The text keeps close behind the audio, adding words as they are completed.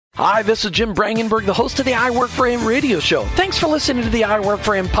Hi, this is Jim Brangenberg, the host of the I Work for Him radio show. Thanks for listening to the I Work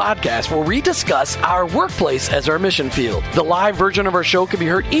for Him podcast, where we discuss our workplace as our mission field. The live version of our show can be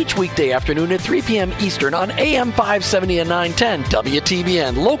heard each weekday afternoon at 3 p.m. Eastern on AM 570 and 910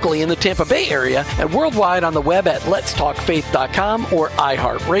 WTBN, locally in the Tampa Bay area, and worldwide on the web at letstalkfaith.com or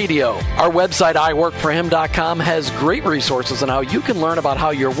iHeartRadio. Our website, iworkforhim.com, has great resources on how you can learn about how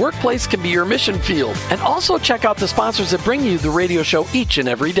your workplace can be your mission field. And also check out the sponsors that bring you the radio show each and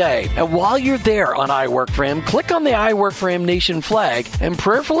every day. And while you're there on I Work for Him, click on the I Work for Him Nation flag and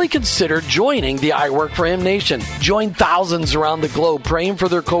prayerfully consider joining the I Work for Him Nation. Join thousands around the globe praying for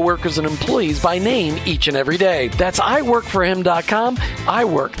their coworkers and employees by name each and every day. That's iworkforhim.com,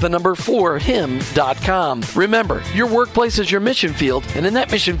 iwork4him.com. Remember, your workplace is your mission field, and in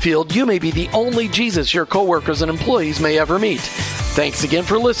that mission field, you may be the only Jesus your coworkers and employees may ever meet. Thanks again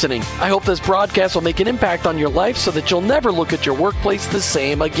for listening. I hope this broadcast will make an impact on your life so that you'll never look at your workplace the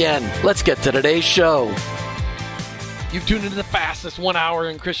same again. Let's get to today's show. You've tuned into the fastest 1 hour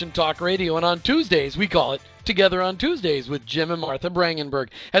in Christian Talk Radio, and on Tuesdays, we call it Together on Tuesdays with Jim and Martha Brangenberg,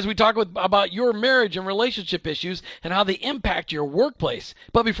 as we talk about your marriage and relationship issues and how they impact your workplace.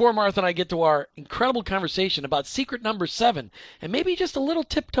 But before Martha and I get to our incredible conversation about secret number 7, and maybe just a little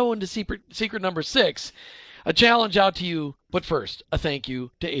tiptoe into secret number 6, a challenge out to you, but first, a thank you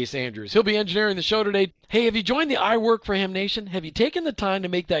to Ace Andrews. He'll be engineering the show today. Hey, have you joined the I Work for Him Nation? Have you taken the time to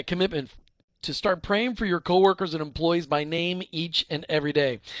make that commitment to start praying for your coworkers and employees by name each and every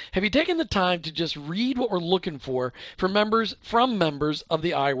day? Have you taken the time to just read what we're looking for members of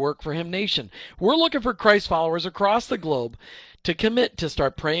the I Work for Him Nation? We're looking for Christ followers across the globe to commit to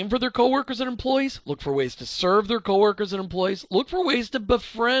start praying for their coworkers and employees, look for ways to serve their coworkers and employees, look for ways to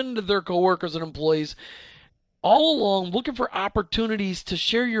befriend their coworkers and employees, all along looking for opportunities to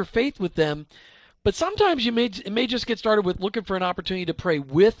share your faith with them. But sometimes it may just get started with looking for an opportunity to pray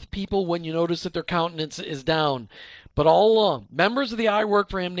with people when you notice that their countenance is down. But all along, members of the I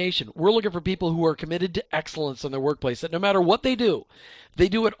Work for Him Nation, we're looking for people who are committed to excellence in their workplace, that no matter what they do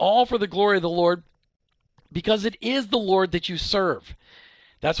it all for the glory of the Lord, because it is the Lord that you serve.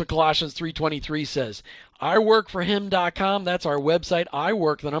 That's what Colossians 3:23 says. iworkforhim.com. That's our website.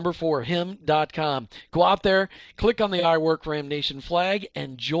 iwork4him.com. Go out there, click on the I Work for Him Nation flag,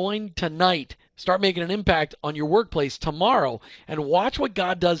 and join tonight. Start making an impact on your workplace tomorrow, and watch what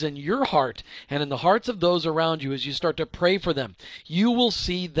God does in your heart and in the hearts of those around you as you start to pray for them. You will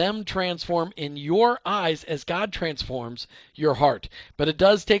see them transform in your eyes as God transforms your heart. But it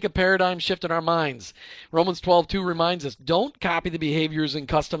does take a paradigm shift in our minds. Romans 12:2 reminds us, don't copy the behaviors and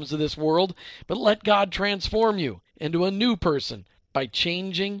customs of this world, but let God transform you into a new person by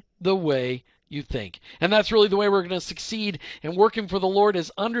changing the way you think. And that's really the way we're going to succeed in working for the Lord,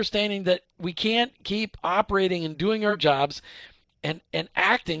 is understanding that we can't keep operating and doing our jobs and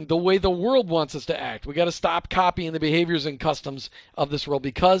acting the way the world wants us to act. We got to stop copying the behaviors and customs of this world,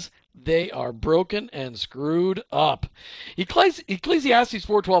 because they are broken and screwed up. Ecclesiastes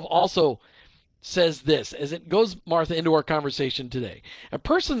 4:12 also says this, as it goes, Martha, into our conversation today. A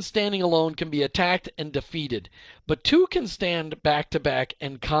person standing alone can be attacked and defeated, but 2 can stand back to back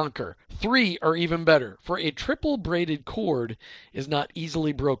and conquer. 3 are even better, for a triple braided cord is not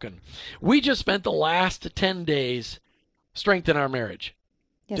easily broken. We just spent the last 10 days strengthening our marriage.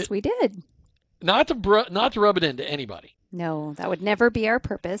 Yes, we did. Not to rub it into anybody. No, that would never be our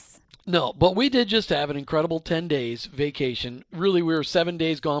purpose. No, but we did just have an incredible 10 days vacation. Really, we were 7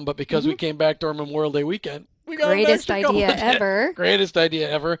 days gone, but because we came back to our Memorial Day weekend, we got Greatest idea ever. Greatest idea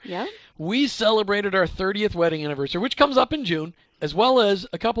ever. Yeah. We celebrated our 30th wedding anniversary, which comes up in June, as well as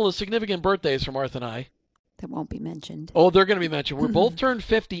a couple of significant birthdays for Martha and I. That won't be mentioned. Oh, they're going to be mentioned. We're both turned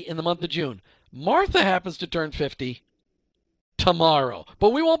 50 in the month of June. Martha happens to turn 50 tomorrow,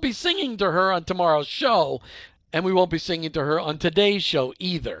 but we won't be singing to her on tomorrow's show. And we won't be singing to her on today's show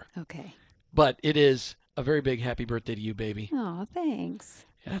either. Okay. But it is a very big happy birthday to you, baby. Oh, thanks.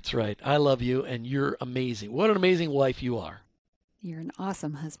 That's right. I love you, and you're amazing. What an amazing wife you are. You're an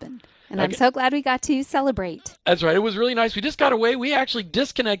awesome husband. And I'm so glad we got to celebrate. That's right. It was really nice. We just got away. We actually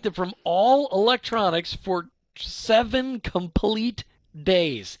disconnected from all electronics for 7 complete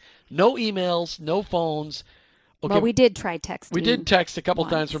days. No emails, no phones. Okay. Well, we did try texting. We did text a couple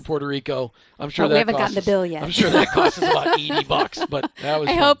times from Puerto Rico. I'm sure we haven't gotten the bill yet. I'm sure that cost us about $80, but that was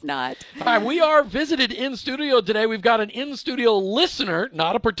I hope not. All right, we are visited in studio today. We've got an in-studio listener,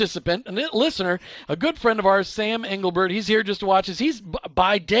 not a participant, a listener, a good friend of ours, Sam Engelbert. He's here just to watch us. He's,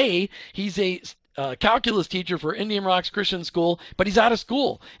 by day, he's a calculus teacher for Indian Rocks Christian School, but he's out of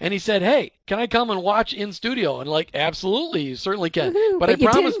school. And he said, hey, can I come and watch in studio? And like, absolutely, you certainly can. But I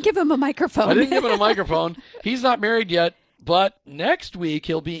promised, didn't give him a microphone. I didn't give him a microphone. He's not married yet. But next week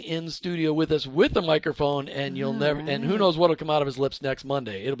he'll be in studio with us with a microphone, and and who knows what'll come out of his lips next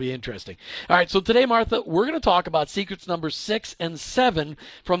Monday. It'll be interesting. All right, so today, Martha, we're going to talk about secrets number 6 and 7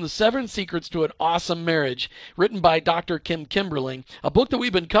 from the 7 Secrets to an Awesome Marriage, written by Dr. Kim Kimberling, a book that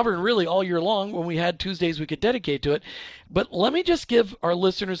we've been covering really all year long when we had Tuesdays we could dedicate to it. But let me just give our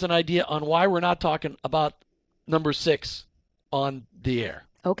listeners an idea on why we're not talking about number 6 on the air.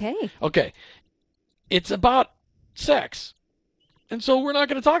 Okay. It's about sex. And so we're not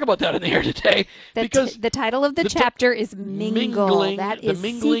going to talk about that in the air today because the title of the chapter is Mingle. That is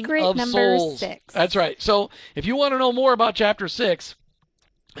secret of number souls. 6. That's right. So if you want to know more about chapter 6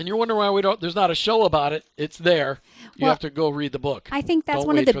 and you're wondering why there's not a show about it, it's there. You have to go read the book. I think that's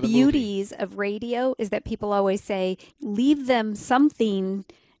one of the beauties of radio is that people always say, leave them something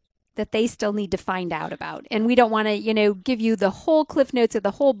that they still need to find out about. And we don't want to, give you the whole Cliff Notes of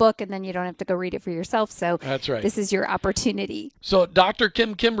the whole book, and then you don't have to go read it for yourself. So that's right. This is your opportunity. So Dr.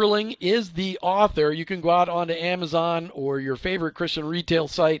 Kim Kimberling is the author. You can go out onto Amazon or your favorite Christian retail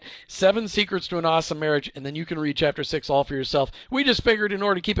site, 7 Secrets to an Awesome Marriage, and then you can read chapter 6 all for yourself. We just figured in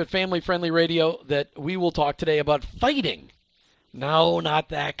order to keep it family-friendly radio that we will talk today about fighting. No, not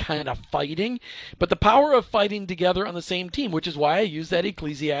that kind of fighting, but the power of fighting together on the same team, which is why I use that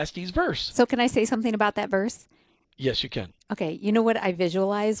Ecclesiastes verse. So can I say something about that verse? Yes, you can. Okay, you know what I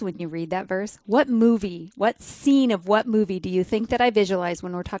visualize when you read that verse? What scene of what movie do you think that I visualize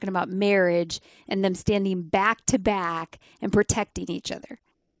when we're talking about marriage and them standing back to back and protecting each other?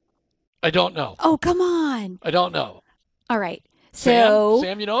 I don't know. Oh, come on. I don't know. All right. So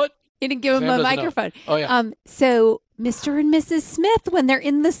Sam, you know it? You didn't give him a microphone. Oh, yeah. So Mr. and Mrs. Smith, when they're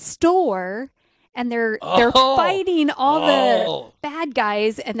in the store and they're fighting all the bad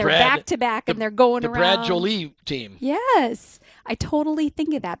guys and they're back to back and they're going around. The Brad Jolie team. Yes. I totally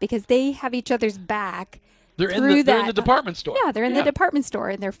think of that because they have each other's back. They're in the department store. Yeah, they're in the department store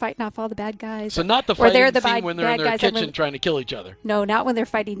and they're fighting off all the bad guys. So not the fighting scene when they're in their kitchen trying to kill each other. No, not when they're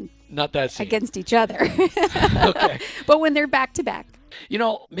fighting. Not that scene. Against each other. Okay. But when they're back to back.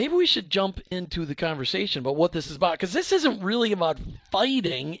 Maybe we should jump into the conversation about what this is about, because this isn't really about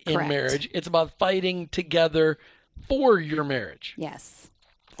fighting in marriage. It's about fighting together for your marriage. Yes.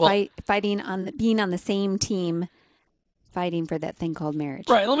 Well, being on the same team, fighting for that thing called marriage.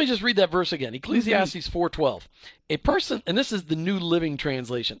 Right. Let me just read that verse again. Ecclesiastes 4:12. A person, and this is the New Living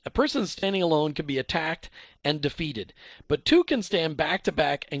Translation, a person standing alone can be attacked and defeated, but 2 can stand back to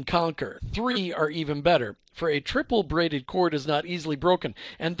back and conquer. 3 are even better, for a triple braided cord is not easily broken.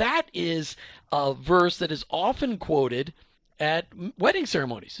 And that is a verse that is often quoted at wedding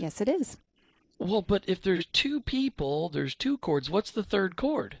ceremonies. Yes, it is. Well, but if there's 2 people, there's 2 cords. What's the third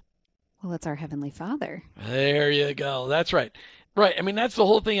cord? Well, it's our Heavenly Father. There you go. That's right. Right. I mean, that's the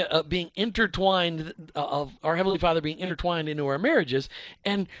whole thing of being intertwined, of our Heavenly Father being intertwined into our marriages.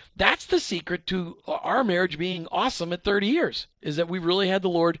 And that's the secret to our marriage being awesome at 30 years, is that we really had the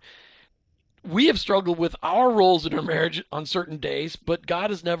Lord. We have struggled with our roles in our marriage on certain days, but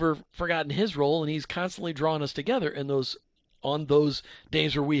God has never forgotten his role, and he's constantly drawn us together on those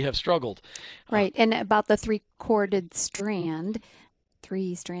days where we have struggled. Right. And about the 3-corded strand,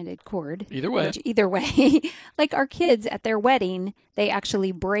 3-stranded cord. Either way. Like our kids at their wedding, they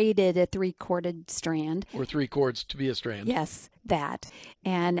actually braided a 3-corded strand. Or 3 cords to be a strand. Yes, that.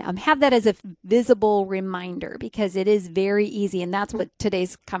 And have that as a visible reminder, because it is very easy. And that's what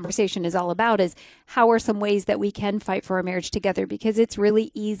today's conversation is all about, is how are some ways that we can fight for our marriage together? Because it's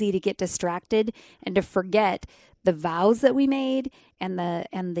really easy to get distracted and to forget the vows that we made and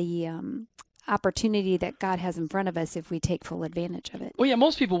the opportunity that God has in front of us if we take full advantage of it. Well, yeah,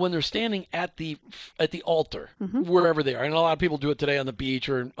 most people, when they're standing at the altar, wherever they are, and a lot of people do it today on the beach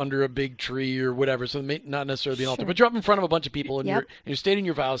or under a big tree or whatever, so not necessarily the altar, but you're up in front of a bunch of people and you're stating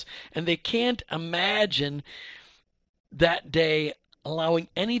your vows, and they can't imagine that day allowing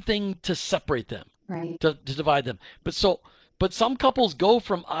anything to separate them, right? To divide them. But some couples go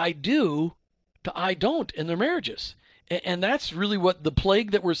from I do to I don't in their marriages. And that's really what the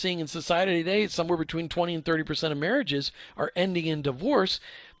plague that we're seeing in society today. Somewhere between 20 and 30% of marriages are ending in divorce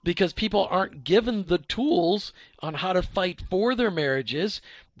because people aren't given the tools on how to fight for their marriages.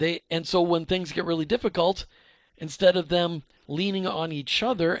 And so when things get really difficult, instead of them leaning on each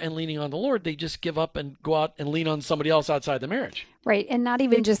other and leaning on the Lord, they just give up and go out and lean on somebody else outside the marriage. Right. And not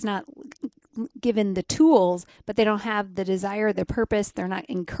even just not given the tools, but they don't have the desire, the purpose. They're not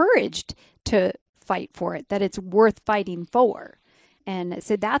encouraged to fight for it, that it's worth fighting for. And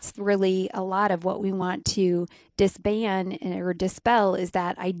so that's really a lot of what we want to disband or dispel, is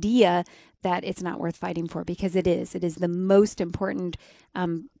that idea that it's not worth fighting for, because it is. It is the most important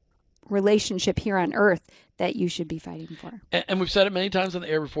relationship here on earth that you should be fighting for. And we've said it many times on the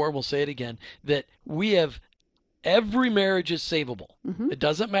air before, and we'll say it again, that every marriage is savable. It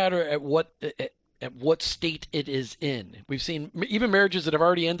doesn't matter at what state it is in. We've seen even marriages that have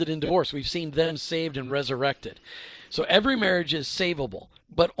already ended in divorce, we've seen them saved and resurrected. So every marriage is savable,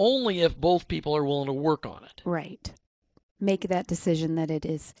 but only if both people are willing to work on it. Right. Make that decision that it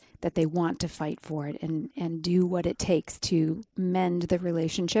is that they want to fight for it and do what it takes to mend the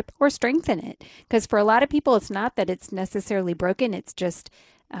relationship or strengthen it. Because for a lot of people, it's not that it's necessarily broken. It's just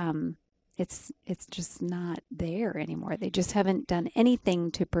it's just not there anymore. They just haven't done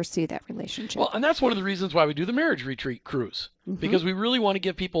anything to pursue that relationship. Well, and that's one of the reasons why we do the marriage retreat cruise, because we really want to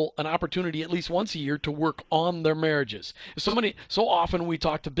give people an opportunity at least once a year to work on their marriages. So often we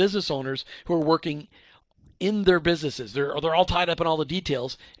talk to business owners who are working in their businesses. They're all tied up in all the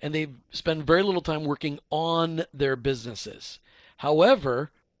details, and they spend very little time working on their businesses.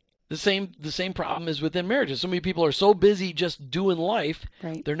 However, the same problem is within marriages. So many people are so busy just doing life,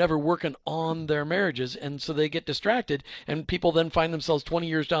 right. They're never working on their marriages, and so they get distracted, and people then find themselves 20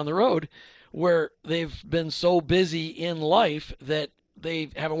 years down the road where they've been so busy in life that they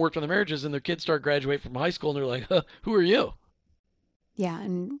haven't worked on their marriages, and their kids start graduating from high school, and they're like, who are you? Yeah,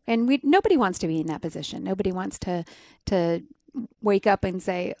 and nobody wants to be in that position. Nobody wants to wake up and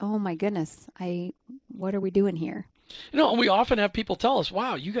say, "Oh my goodness, what are we doing here?" And we often have people tell us,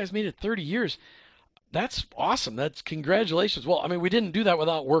 "Wow, you guys made it 30 years. That's awesome. That's congratulations." Well, I mean, we didn't do that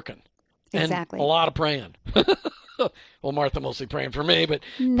without working. Exactly. And a lot of praying. Well, Martha mostly praying for me, but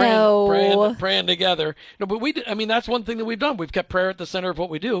praying together. No, but that's one thing that we've done. We've kept prayer at the center of what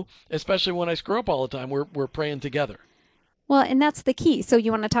we do, especially when I screw up all the time. We're praying together. Well, and that's the key. So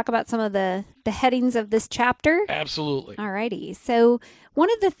you want to talk about some of the headings of this chapter? Absolutely. All righty. So one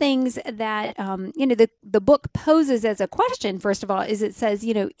of the things that, the book poses as a question, first of all, is it says,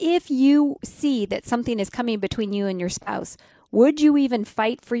 if you see that something is coming between you and your spouse, would you even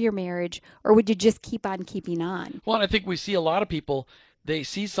fight for your marriage, or would you just keep on keeping on? Well, and I think we see a lot of people, they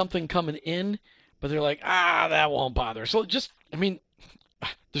see something coming in, but they're like, that won't bother. So there's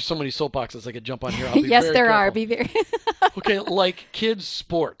so many soapboxes I could jump on here. I'll be yes, very there careful. are. Be very Okay, like kids'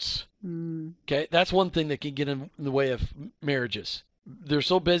 sports. Okay, that's one thing that can get in the way of marriages. They're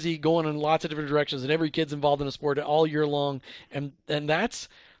so busy going in lots of different directions, and every kid's involved in a sport all year long, and that's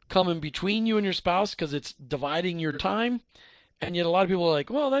coming between you and your spouse because it's dividing your time. And yet a lot of people are like,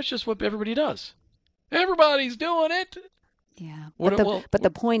 well, that's just what everybody does. Everybody's doing it. Yeah, but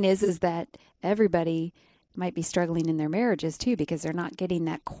the point is that everybody might be struggling in their marriages too, because they're not getting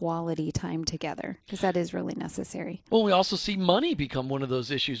that quality time together, because that is really necessary. Well, we also see money become one of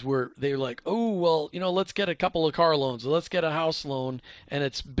those issues where they're like, oh, well, let's get a couple of car loans, let's get a house loan, and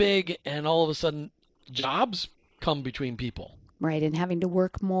it's big, and all of a sudden jobs come between people. Right, and having to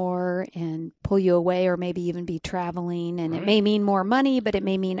work more and pull you away, or maybe even be traveling, and It may mean more money, but it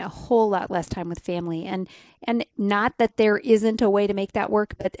may mean a whole lot less time with family. And not that there isn't a way to make that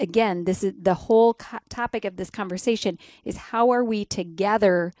work, but again, this is the whole topic of this conversation is how are we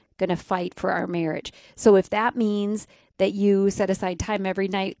together going to fight for our marriage? So if that means that you set aside time every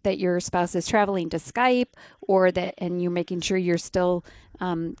night that your spouse is traveling to Skype, and you're making sure you're still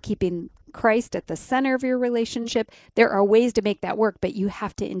keeping Christ at the center of your relationship, there are ways to make that work, but you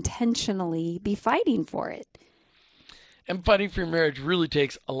have to intentionally be fighting for it. And fighting for your marriage really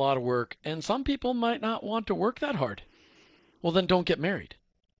takes a lot of work, and some people might not want to work that hard. Well, then don't get married.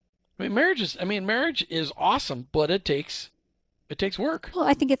 Marriage is awesome, but it takes work. Well,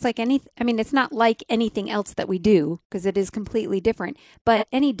 I think it's like it's not like anything else that we do, because it is completely different. But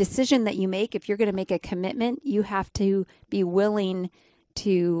any decision that you make, if you're going to make a commitment, you have to be willing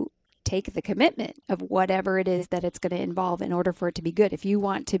to take the commitment of whatever it is that it's going to involve in order for it to be good. If you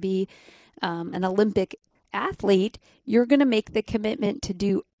want to be an Olympic athlete, you're going to make the commitment to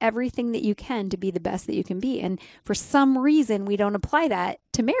do everything that you can to be the best that you can be. And for some reason, we don't apply that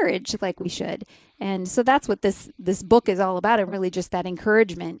to marriage like we should. And so that's what this book is all about, and really just that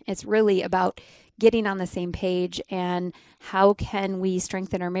encouragement. It's really about getting on the same page and how can we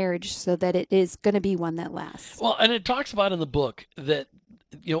strengthen our marriage so that it is going to be one that lasts. Well, and it talks about in the book that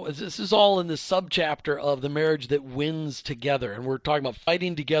this is all in the subchapter of the marriage that wins together. And we're talking about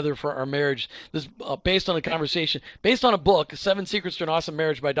fighting together for our marriage. This based on a book, 7 Secrets to an Awesome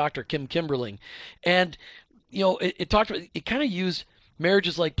Marriage by Dr. Kim Kimberling. And, it kind of used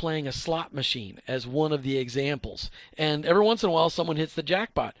marriages like playing a slot machine as one of the examples. And every once in a while, someone hits the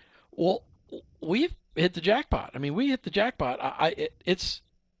jackpot. Well, we've hit the jackpot. We hit the jackpot.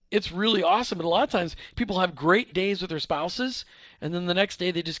 It's really awesome. But a lot of times people have great days with their spouses, and then the next day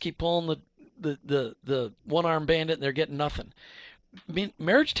they just keep pulling the one-arm bandit and they're getting nothing. I mean,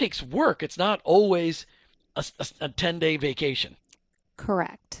 marriage takes work. It's not always a 10-day vacation.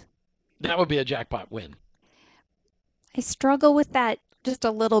 Correct. That would be a jackpot win. I struggle with that just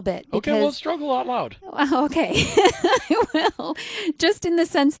a little bit. Okay, well, struggle out loud. Okay. Well, just in the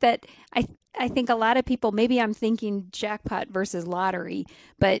sense that I think a lot of people, maybe I'm thinking jackpot versus lottery,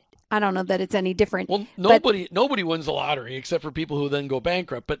 but I don't know that it's any different. Well, nobody wins the lottery except for people who then go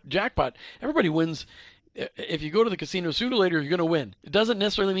bankrupt. But jackpot, everybody wins. If you go to the casino sooner or later, you're going to win. It doesn't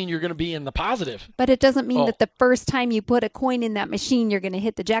necessarily mean you're going to be in the positive. But it doesn't mean that the first time you put a coin in that machine, you're going to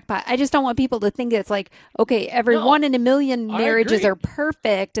hit the jackpot. I just don't want people to think it's like, okay, every 1 in a million marriages are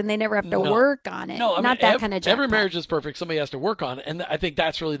perfect and they never have to work on it. No, I Not mean, that kind of jackpot. Every marriage is perfect. Somebody has to work on it. And I think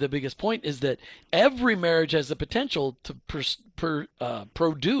that's really the biggest point, is that every marriage has the potential to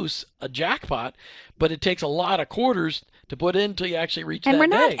produce a jackpot, but it takes a lot of quarters to put in until you actually reach that day. And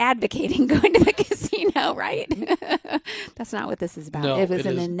we're not advocating going to the casino, right? That's not what this is about. No, it was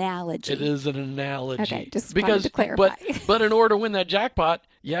an analogy. It is an analogy. Okay, just wanted to clarify. But in order to win that jackpot,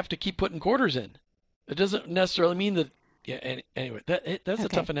 you have to keep putting quarters in. It doesn't necessarily mean that. Yeah. Anyway, that's a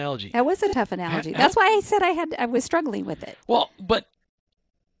tough analogy. That was a tough analogy. That's why I said I was struggling with it. Well, but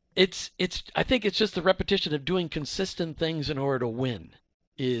it's. I think it's just the repetition of doing consistent things in order to win.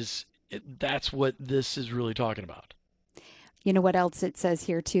 That's what this is really talking about. You know what else it says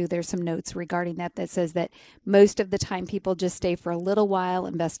here too? There's some notes regarding that says that most of the time people just stay for a little while,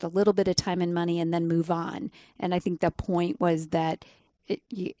 invest a little bit of time and money, and then move on. And I think the point was that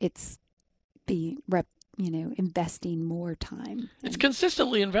it's investing more time. It's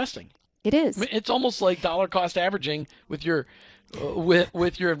consistently investing. It is. I mean, it's almost like dollar cost averaging with your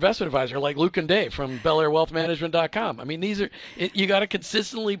with your investment advisor, like Luke and Dave from BelAirWealthManagement.com. I mean, you got to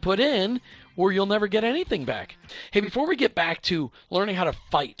consistently put in, or you'll never get anything back. Hey, before we get back to learning how to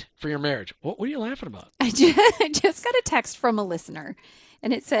fight for your marriage, what are you laughing about? I just got a text from a listener,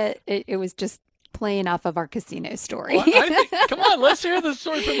 and it said it was just playing off of our casino story. Well, come on, let's hear the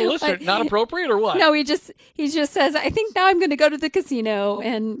story from the listener. Not appropriate or what? No, he just says, I think now I'm going to go to the casino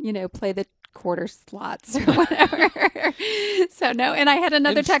and play the quarter slots or whatever. So no, and I had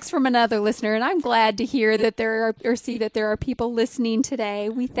another text from another listener, and I'm glad to hear that there are people listening today.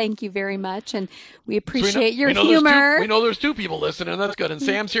 We thank you very much, and we appreciate your humor. We know there's 2 people listening, and that's good. And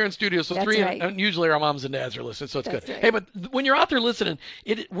Sam's here in studio, so that's 3. Right. And usually our moms and dads are listening, so it's that's good. Right. Hey, but when you're out there listening,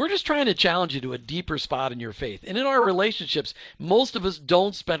 we're just trying to challenge you to a deeper spot in your faith. And in our relationships, most of us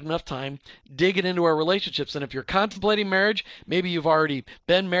don't spend enough time digging into our relationships. And if you're contemplating marriage, maybe you've already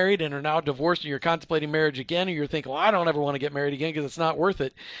been married and are now divorced, and you're contemplating marriage again, and you're thinking, well, I don't ever want to get married again because it's not worth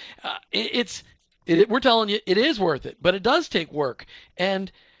it. We're telling you it is worth it, but it does take work.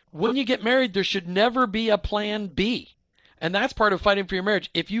 And when you get married, there should never be a plan B. And that's part of fighting for your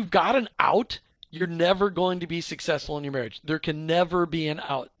marriage. If you've got an out, you're never going to be successful in your marriage. There can never be an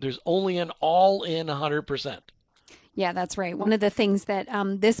out. There's only an all in 100%. Yeah, that's right. One of the things that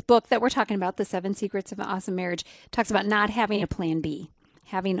this book that we're talking about, The 7 Secrets of an Awesome Marriage, talks about not having a plan B,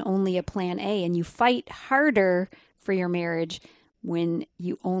 having only a plan A. And you fight harder for your marriage when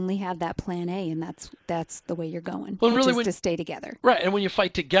you only have that plan A, and that's the way you're going. Well, really, just to stay together. Right, and when you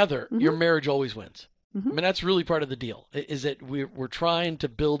fight together, Mm-hmm. your marriage always wins. Mm-hmm. I mean, that's really part of the deal, is that we're trying to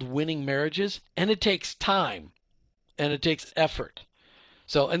build winning marriages, and it takes time, and it takes effort.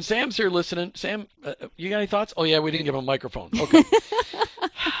 So, and Sam's here listening. Sam, you got any thoughts? Oh, yeah, we didn't give him a microphone. Okay.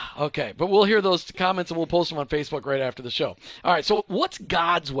 Okay, but we'll hear those comments, and we'll post them on Facebook right after the show. All right, so what's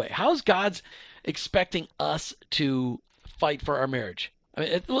God's way? How's God's expecting us to fight for our marriage? I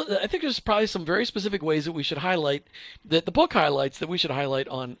mean, I think there's probably some very specific ways that we should highlight, that the book highlights, that we should highlight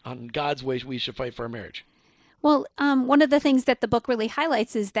on God's ways we should fight for our marriage. Well, one of the things that the book really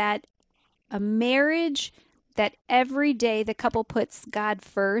highlights is that a marriage that every day the couple puts God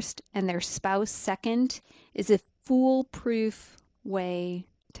first and their spouse second is a foolproof way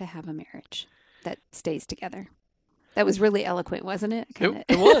to have a marriage that stays together. That was really eloquent, wasn't it?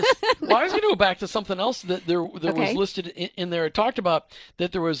 It was. Well, I was going to go back to something else that there was listed in there. It talked about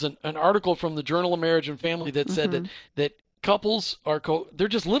that there was an article from the Journal of Marriage and Family that said that couples they're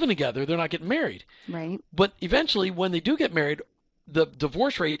just living together. They're not getting married. Right. But eventually, when they do get married, the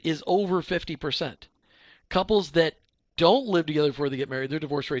divorce rate is over 50%. Couples that don't live together before they get married, their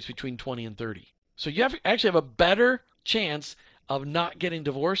divorce rate's between 20 and 30. So you actually have a better chance of not getting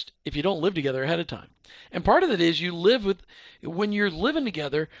divorced if you don't live together ahead of time. And part of it is when you're living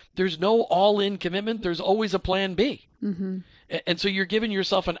together, there's no all-in commitment. There's always a plan B. Mm-hmm. And so you're giving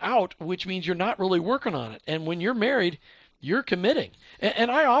yourself an out, which means you're not really working on it. And when you're married, You're committing.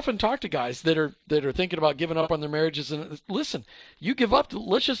 And I often talk to guys that are thinking about giving up on their marriages. And listen, you give up.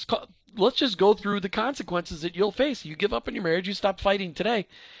 Let's just go through the consequences that you'll face. You give up on your marriage. You stop fighting today.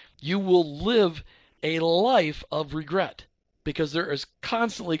 You will live a life of regret, because there is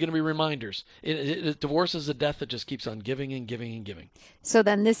constantly going to be reminders. Divorce is a death that just keeps on giving and giving and giving. So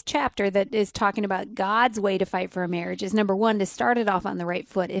then this chapter that is talking about God's way to fight for a marriage is, number one, to start it off on the right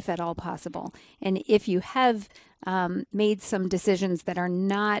foot, if at all possible. And if you have made some decisions that are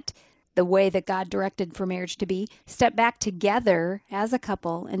not the way that God directed for marriage to be, step back together as a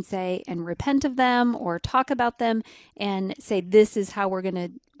couple and say, and repent of them or talk about them and say, this is how we're going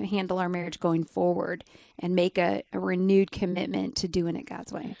to handle our marriage going forward, and make a renewed commitment to doing it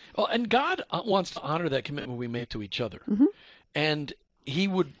God's way. Well, and God wants to honor that commitment we make to each other. Mm-hmm. And he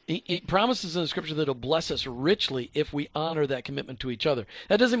promises in the scripture that he'll bless us richly if we honor that commitment to each other.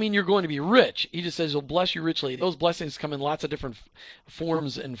 That doesn't mean you're going to be rich. He just says he'll bless you richly. Those blessings come in lots of different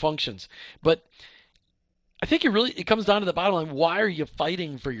forms and functions. But I think it comes down to the bottom line. Why are you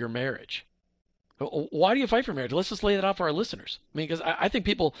fighting for your marriage? Why do you fight for marriage? Let's just lay that out for our listeners. I mean, because I think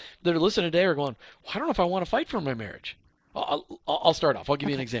people that are listening today are going, well, I don't know if I want to fight for my marriage. I'll start off. I'll give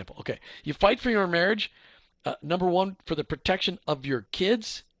you an example. Okay. You fight for your marriage. Number one, for the protection of your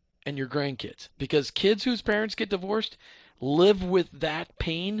kids and your grandkids, because kids whose parents get divorced live with that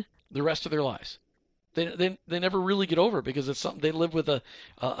pain the rest of their lives. They never really get over it, because it's something they live with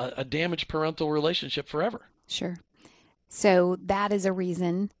a damaged parental relationship forever. Sure. So that is a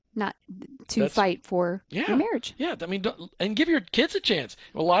reason not to fight for your marriage. Yeah. I mean, and give your kids a chance.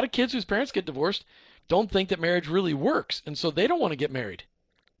 A lot of kids whose parents get divorced don't think that marriage really works, and so they don't want to get married.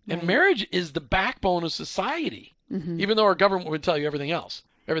 And marriage is the backbone of society, even though our government would tell you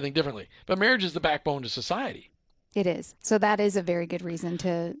everything differently. But marriage is the backbone of society. It is. So that is a very good reason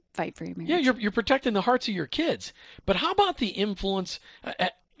to fight for your marriage. Yeah, you're protecting the hearts of your kids. But how about the influence?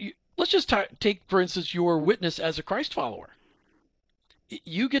 Let's just take, for instance, your witness as a Christ follower.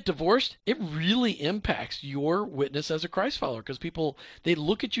 You get divorced, it really impacts your witness as a Christ follower, because people, they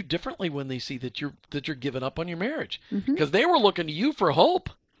look at you differently when they see that you're giving up on your marriage, because they were looking to you for hope.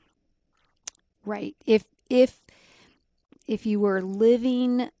 Right. If you were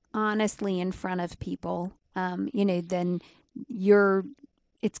living honestly in front of people, then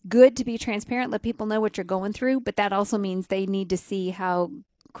it's good to be transparent, let people know what you're going through, but that also means they need to see how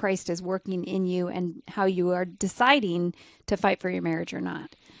Christ is working in you and how you are deciding to fight for your marriage or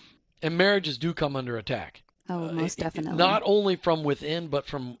not. And marriages do come under attack. Oh, most definitely. Not only from within, but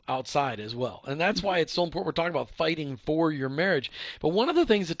from outside as well. And that's why it's so important. We're talking about fighting for your marriage. But one of the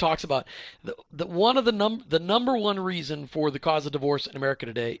things it talks about, the number one reason for the cause of divorce in America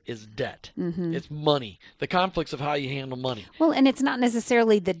today is debt. It's money, the conflicts of how you handle money. Well, and it's not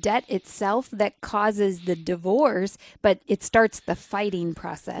necessarily the debt itself that causes the divorce, but it starts the fighting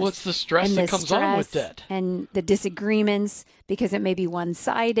process. Well, it's the stress that comes on with debt. And think because it may be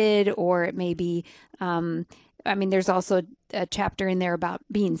one-sided, or it may be, there's also a chapter in there about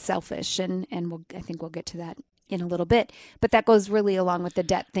being selfish, and I think we'll get to that in a little bit. But that goes really along with the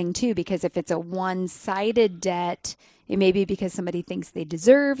debt thing too, because if it's a one-sided debt, it may be because somebody thinks they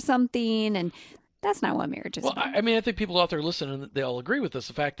deserve something, and that's not what marriage is about. I think people out there listening, they all agree with this.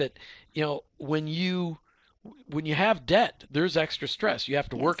 The fact that, when you have debt, there's extra stress. You have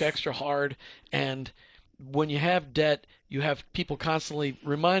to work extra hard, and when you have debt, you have people constantly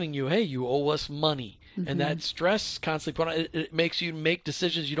reminding you, hey, you owe us money. And that stress constantly put on, it makes you make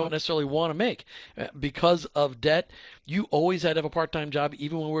decisions you don't necessarily want to make. Because of debt, you always had to have a part-time job,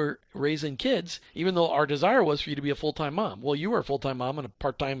 even when we were raising kids, even though our desire was for you to be a full-time mom. Well, you were a full-time mom and a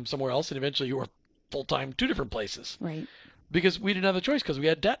part-time somewhere else, and eventually you were full-time two different places. Right. Because we didn't have a choice, because we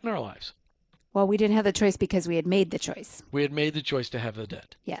had debt in our lives. Well, we didn't have the choice because we had made the choice. We had made the choice to have the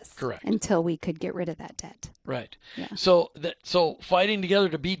debt. Yes. Correct. Until we could get rid of that debt. Right. Yeah. So fighting together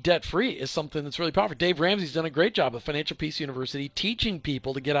to be debt-free is something that's really powerful. Dave Ramsey's done a great job at Financial Peace University teaching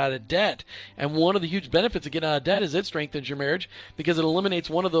people to get out of debt. And one of the huge benefits of getting out of debt is it strengthens your marriage, because it eliminates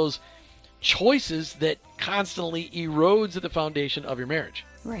one of those choices that constantly erodes at the foundation of your marriage.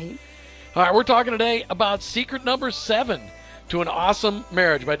 Right. All right, we're talking today about secret number 7 to an awesome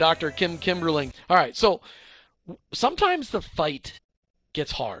marriage by Dr. Kim Kimberling. All right, so sometimes the fight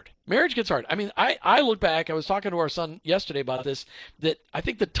gets hard. Marriage gets hard. I mean, I look back, I was talking to our son yesterday about this, that I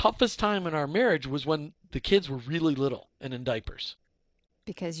think the toughest time in our marriage was when the kids were really little and in diapers.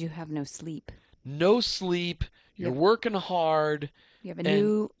 Because you have no sleep. No sleep. You're working hard. You have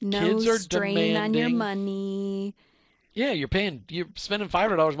no strain on your money. Yeah, you're spending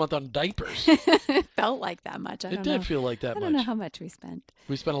 $500 a month on diapers. It felt like that much. It did feel like that much. I don't know how much we spent.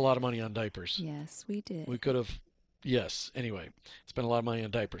 We spent a lot of money on diapers. Yes, we did. We could have Yes. Anyway, spend a lot of money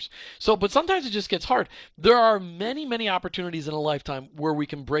on diapers. So, but sometimes it just gets hard. There are many, many opportunities in a lifetime where we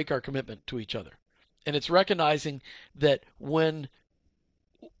can break our commitment to each other. And it's recognizing that when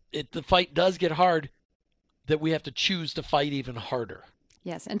the fight does get hard, that we have to choose to fight even harder.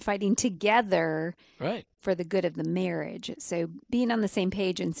 Yes, and fighting together Right. for the good of the marriage. So being on the same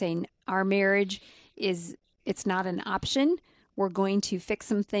page and saying our marriage it's not an option. We're going to fix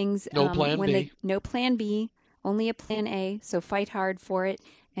some things. No plan B. No plan B, only a plan A. So fight hard for it.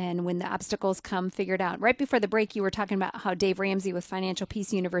 And when the obstacles come, figure it out. Right before the break, you were talking about how Dave Ramsey with Financial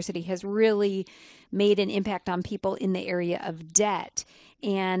Peace University has really made an impact on people in the area of debt.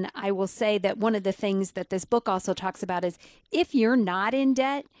 And I will say that one of the things that this book also talks about is if you're not in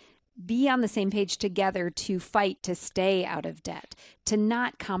debt, be on the same page together to fight to stay out of debt, to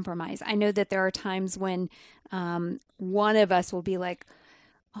not compromise. I know that there are times when one of us will be like,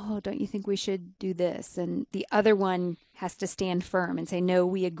 oh, don't you think we should do this? And the other one has to stand firm and say, no,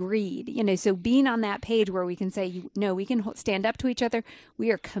 we agreed. So being on that page where we can say, no, we can stand up to each other. We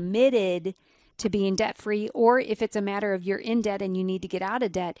are committed to being debt free. Or if it's a matter of you're in debt and you need to get out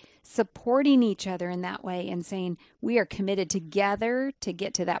of debt, supporting each other in that way and saying we are committed together to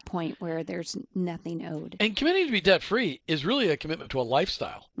get to that point where there's nothing owed. And committing to be debt free is really a commitment to a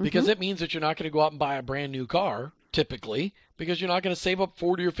lifestyle, because it means that you're not going to go out and buy a brand new car typically, because you're not going to save up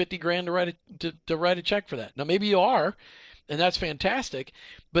 40 or 50 grand to write a check for that. Now, maybe you are, and that's fantastic,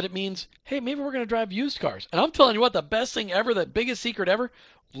 but it means, hey, maybe we're going to drive used cars. And I'm telling you what, the best thing ever, the biggest secret ever,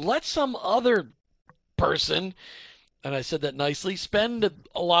 let some other person, and I said that nicely, spend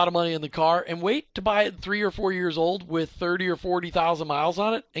a lot of money in the car and wait to buy it 3 or 4 years old with 30 or 40,000 miles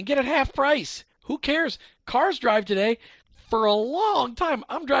on it and get it half price. Who cares? Cars drive today for a long time.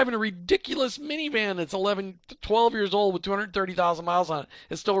 I'm driving a ridiculous minivan that's 11, 12 years old with 230,000 miles on it.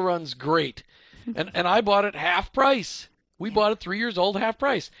 It still runs great. And I bought it half price. We bought it 3 years old, half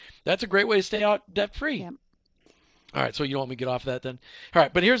price. That's a great way to stay out debt free. Yep. All right, so you don't want me to get off of that then? All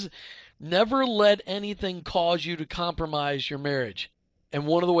right, but never let anything cause you to compromise your marriage. And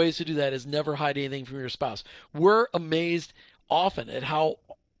one of the ways to do that is never hide anything from your spouse. We're amazed often at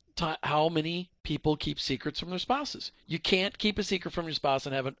how many people keep secrets from their spouses. You can't keep a secret from your spouse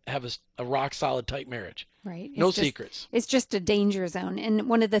and have a rock solid tight marriage. Right. No secrets. It's just a danger zone. And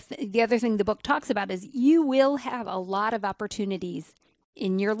one of the other thing the book talks about is you will have a lot of opportunities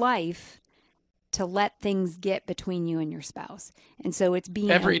in your life to let things get between you and your spouse. And so it's being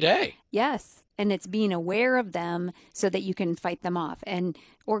every day. Yes. And it's being aware of them so that you can fight them off,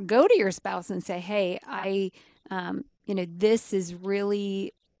 or go to your spouse and say, hey, this is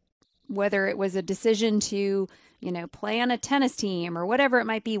really, whether it was a decision to, play on a tennis team or whatever it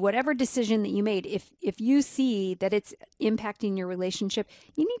might be, whatever decision that you made, if you see that it's impacting your relationship,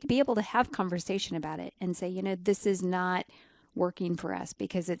 you need to be able to have conversation about it and say, this is not working for us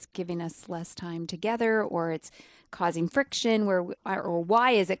because it's giving us less time together, or it's causing friction, or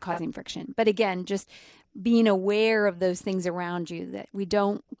why is it causing friction? But again, just being aware of those things around you, that we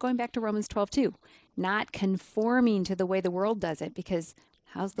don't, going back to Romans 12:2, not conforming to the way the world does it, because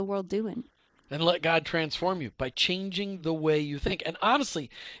how's the world doing? And let God transform you by changing the way you think. And honestly,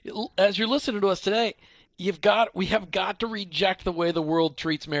 as you're listening to us today, we have got to reject the way the world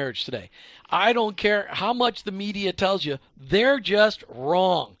treats marriage today. I don't care how much the media tells you, they're just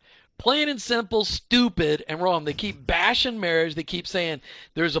wrong. Plain and simple, stupid and wrong. They keep bashing marriage. They keep saying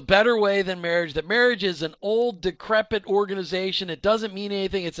there's a better way than marriage, that marriage is an old, decrepit organization. It doesn't mean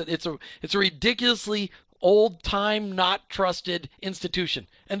anything. It's a ridiculously old-time, not trusted institution.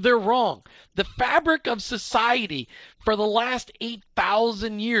 And they're wrong. The fabric of society for the last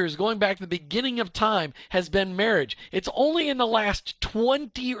 8,000 years, going back to the beginning of time, has been marriage. It's only in the last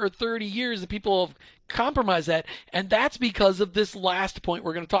 20 or 30 years that people have compromised that, and that's because of this last point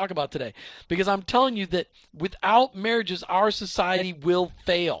we're going to talk about today. Because I'm telling you that without marriages, our society will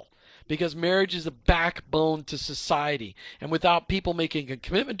fail. Because marriage is the backbone to society. And without people making a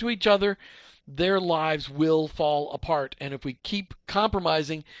commitment to each other, their lives will fall apart. And if we keep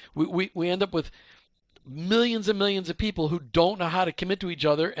compromising, we end up with millions and millions of people who don't know how to commit to each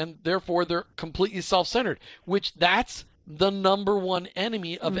other, and therefore they're completely self-centered, which that's the number one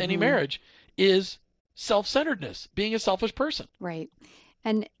enemy of any marriage, is self-centeredness, being a selfish person. Right.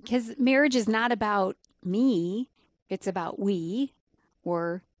 And because marriage is not about me, it's about we,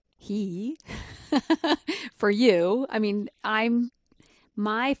 or he, for you. I mean,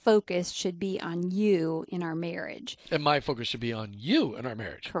 my focus should be on you in our marriage. And my focus should be on you in our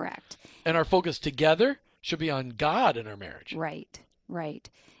marriage. Correct. And our focus together should be on God in our marriage. Right. Right.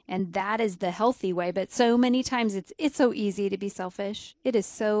 And that is the healthy way. But so many times it's so easy to be selfish. It is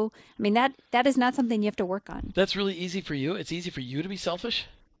so, I mean, that is not something you have to work on. That's really easy for you? It's easy for you to be selfish?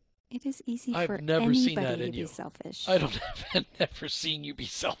 It is easy I've for never seen that anybody in to you. be selfish. I've never seen you be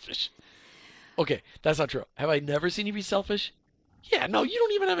selfish. Okay, that's not true. Have I never seen you be selfish? Yeah, no, you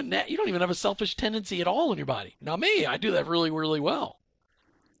don't even have a selfish tendency at all in your body. Now me, I do that really, really well.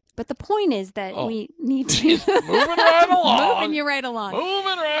 But the point is that we need to moving right along. Moving you right along.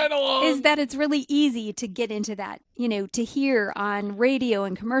 Moving right along. Is that it's really easy to get into that, to hear on radio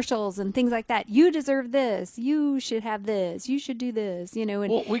and commercials and things like that. You deserve this. You should have this. You should do this, and,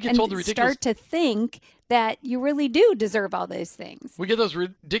 well, we get told the ridiculous... start to think that you really do deserve all those things. We get those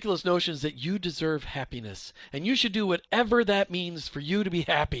ridiculous notions that you deserve happiness and you should do whatever that means for you to be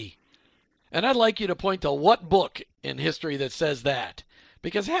happy. And I'd like you to point to what book in history that says that.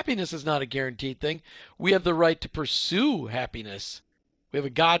 Because happiness is not a guaranteed thing. We have the right to pursue happiness. We have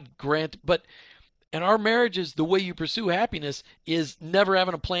a God grant, but in our marriages, the way you pursue happiness is never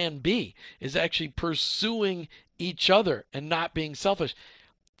having a plan B, is actually pursuing each other and not being selfish.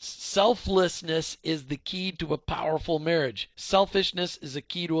 Selflessness is the key to a powerful marriage. Selfishness is a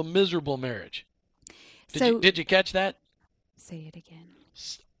key to a miserable marriage. Did you catch that? Say it again.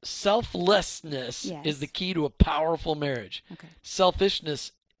 Selflessness is the key to a powerful marriage. Okay.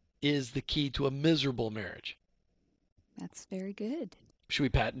 Selfishness is the key to a miserable marriage. That's very good. Should we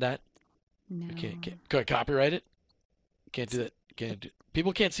patent that? No. Can I copyright it? Can't do that.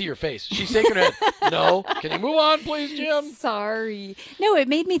 People can't see your face. She's shaking her head. No. Can you move on, please, Jim? Sorry. No, it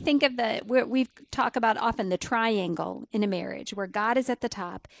made me think of we talk about often the triangle in a marriage where God is at the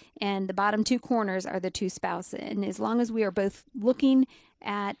top and the bottom two corners are the two spouses. And as long as we are both looking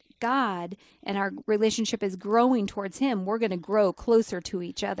at God and our relationship is growing towards Him, we're going to grow closer to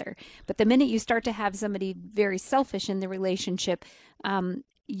each other. But the minute you start to have somebody very selfish in the relationship, then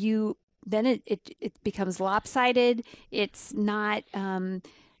it becomes lopsided. It's not,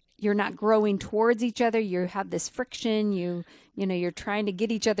 you're not growing towards each other. You have this friction. You're trying to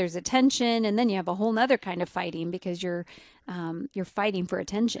get each other's attention, and then you have a whole nother kind of fighting because you're fighting for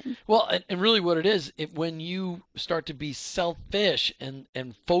attention. Well, and really what it is, when you start to be selfish and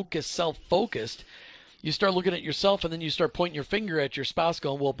self-focused, you start looking at yourself and then you start pointing your finger at your spouse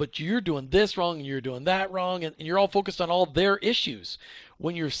going, well, but you're doing this wrong and you're doing that wrong. And you're all focused on all their issues.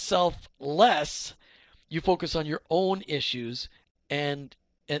 When you're selfless, you focus on your own issues. And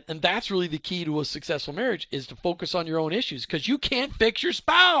that's really the key to a successful marriage, is to focus on your own issues, because you can't fix your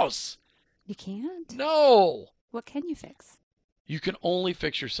spouse. You can't? No. What can you fix? You can only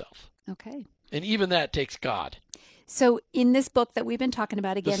fix yourself. Okay. And even that takes God. So in this book that we've been talking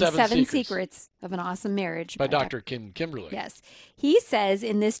about, again, Seven Secrets of an Awesome Marriage by Dr. Kim Kimberly. Yes. He says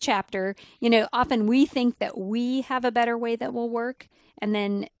in this chapter, often we think that we have a better way that will work. And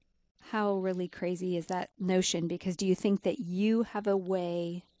then how really crazy is that notion? Because do you think that you have a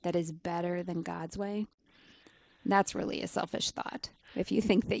way that is better than God's way? That's really a selfish thought. If you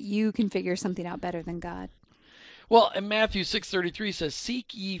think that you can figure something out better than God. Well, and Matthew 6:33 says,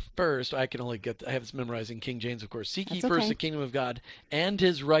 "Seek ye first." I have this memorized in King James, of course. "Seek ye first the kingdom of God and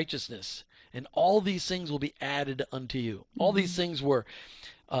His righteousness, and all these things will be added unto you." Mm-hmm. All these things were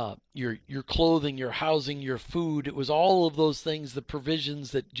your clothing, your housing, your food. It was all of those things, the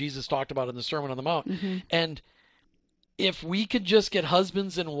provisions that Jesus talked about in the Sermon on the Mount. Mm-hmm. And if we could just get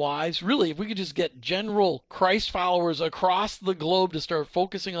husbands and wives, really, if we could just get general Christ followers across the globe to start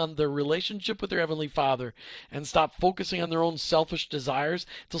focusing on their relationship with their Heavenly Father and stop focusing on their own selfish desires,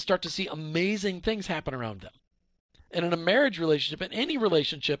 they'll start to see amazing things happen around them. And in a marriage relationship, in any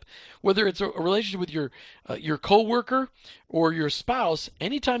relationship, whether it's a relationship with your coworker or your spouse,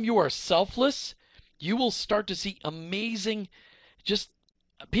 anytime you are selfless, you will start to see amazing,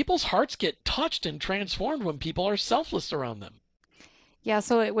 people's hearts get touched and transformed when people are selfless around them. Yeah,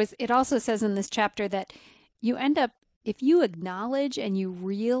 so it also says in this chapter that you end up, if you acknowledge and you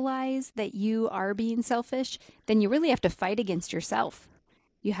realize that you are being selfish, then you really have to fight against yourself.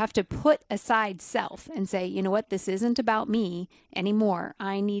 You have to put aside self and say, you know what, this isn't about me anymore.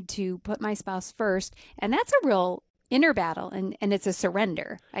 I need to put my spouse first. And that's a real inner battle, and it's a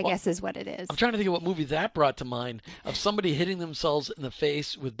surrender, I guess is what it is. I'm trying to think of what movie that brought to mind, of somebody hitting themselves in the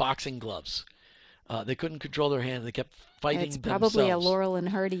face with boxing gloves. They couldn't control their hand. They kept fighting themselves. It's probably a Laurel and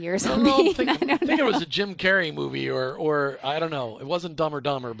Hardy or something. I think it was a Jim Carrey movie, or I don't know. It wasn't Dumb or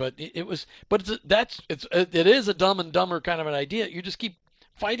Dumber, but it was. But it is a Dumb and Dumber kind of an idea. You just keep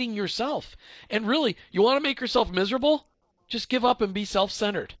fighting yourself, and really, you want to make yourself miserable? Just give up and be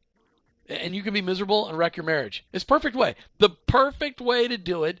self-centered. And you can be miserable and wreck your marriage. It's the perfect way. The perfect way to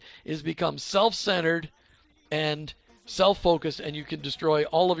do it is become self-centered and self-focused, and you can destroy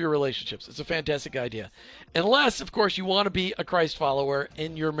all of your relationships. It's a fantastic idea. Unless, of course, you want to be a Christ follower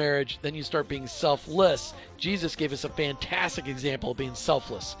in your marriage, then you start being selfless. Jesus gave us a fantastic example of being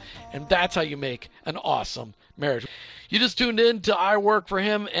selfless, and that's how you make an awesome marriage. You just tuned in to I Work for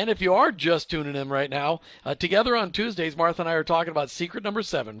Him, and if you are just tuning in right now, together on Tuesdays, Martha and I are talking about secret number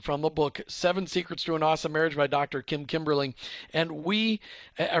 7 from the book 7 Secrets to an Awesome Marriage by Dr. Kim Kimberling, and we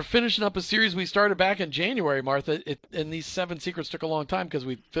are finishing up a series we started back in January, Martha, and these 7 secrets took a long time because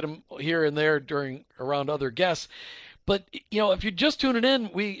we fit them here and there around other guests. But, if you're just tuning in,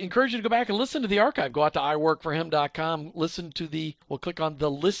 we encourage you to go back and listen to the archive. Go out to iworkforhim.com, click on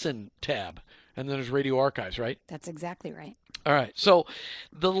the Listen tab. And then there's Radio Archives, right? That's exactly right. All right. So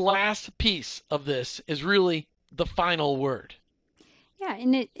the last piece of this is really the final word. Yeah.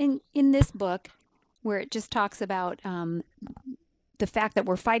 In this book, where it just talks about the fact that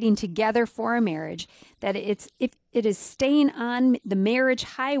we're fighting together for a marriage, that it is staying on the marriage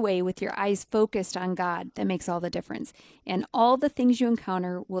highway with your eyes focused on God that makes all the difference. And all the things you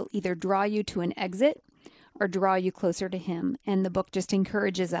encounter will either draw you to an exit or draw you closer to Him. And the book just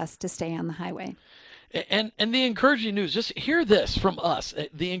encourages us to stay on the highway. And the encouraging news, just hear this from us.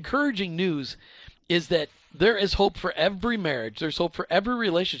 The encouraging news is that there is hope for every marriage. There's hope for every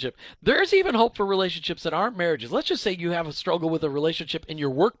relationship. There's even hope for relationships that aren't marriages. Let's just say you have a struggle with a relationship in your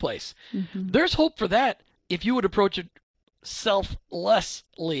workplace. Mm-hmm. There's hope for that if you would approach it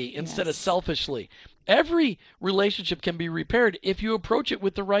selflessly instead of selfishly. Every relationship can be repaired if you approach it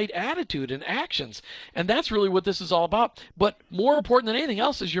with the right attitude and actions. And that's really what this is all about. But more important than anything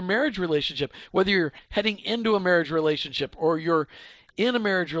else is your marriage relationship. Whether you're heading into a marriage relationship or you're in a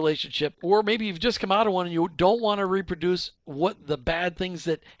marriage relationship, or maybe you've just come out of one and you don't want to reproduce the bad things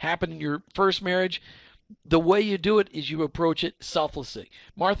that happened in your first marriage, the way you do it is you approach it selflessly.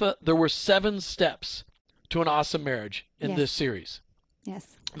 Martha, there were 7 steps to an awesome marriage in this series.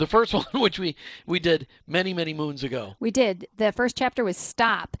 Yes. The first one, which we did many, many moons ago. We did. The first chapter was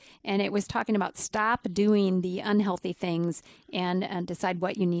Stop, and it was talking about stop doing the unhealthy things and decide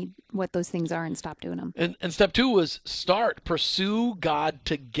what those things are, and stop doing them. And step 2 was Start. Pursue God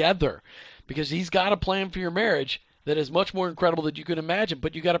together, because He's got a plan for your marriage that is much more incredible than you can imagine,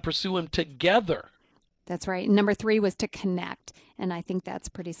 but you got to pursue Him together. That's right. And number 3 was to connect. And I think that's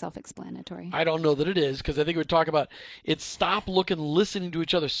pretty self-explanatory. I don't know that it is, because I think we talk about it's stop looking, listening to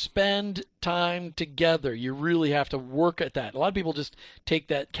each other, spend time together. You really have to work at that. A lot of people just take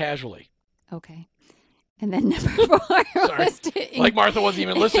that casually. Okay. And then number 4 was like Martha wasn't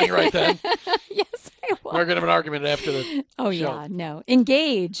even listening right then. Yes, I was. We're going to have an argument after the show. Yeah, no.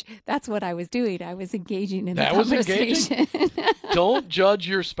 Engage. That's what I was doing. I was engaging in the conversation. That was engaging? Don't judge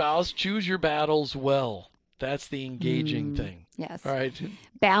your spouse. Choose your battles well. That's the engaging thing. Yes. All right.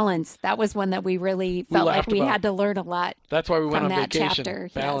 Balance. That was one that we really felt like we had to learn a lot. That's why we went on that vacation.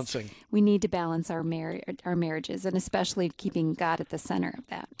 Chapter. Balancing. Yes. We need to balance our marriages, and especially keeping God at the center of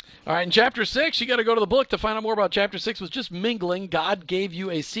that. All right. In chapter 6, you got to go to the book to find out more about chapter 6. Was just mingling. God gave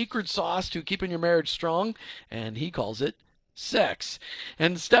you a secret sauce to keeping your marriage strong, and He calls it sex.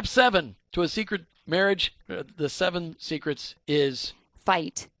 And step 7 to a secret marriage, the 7 secrets is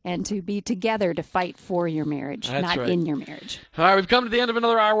fight, and to be together to fight for your marriage, not in your marriage. All right, we've come to the end of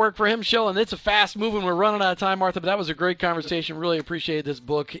another I Work for Him show, and it's a fast moving. We're running out of time, Martha, but that was a great conversation. Really appreciated this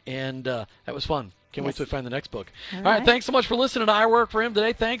book, and that was fun. Can't wait to find the next book. All right, thanks so much for listening to I Work for Him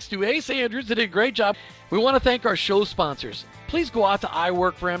today. Thanks to Ace Andrews, they did a great job. We want to thank our show sponsors. Please go out to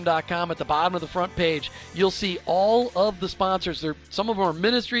iworkforhim.com. At the bottom of the front page, you'll see all of the sponsors. Some of them are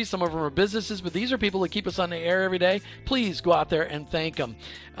ministries, some of them are businesses, but these are people that keep us on the air every day. Please go out there and thank them.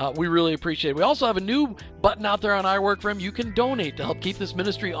 We really appreciate it. We also have a new button out there on I Work for Him. You can donate to help keep this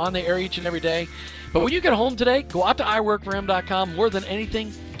ministry on the air each and every day. But when you get home today, go out to iworkforhim.com. More than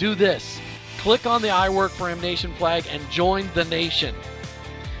anything, do this. Click on the I Work for Him Nation flag and join the nation.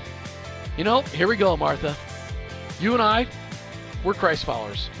 Here we go, Martha. You and I, we're Christ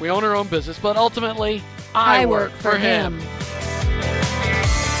followers. We own our own business, but ultimately, I work for Him.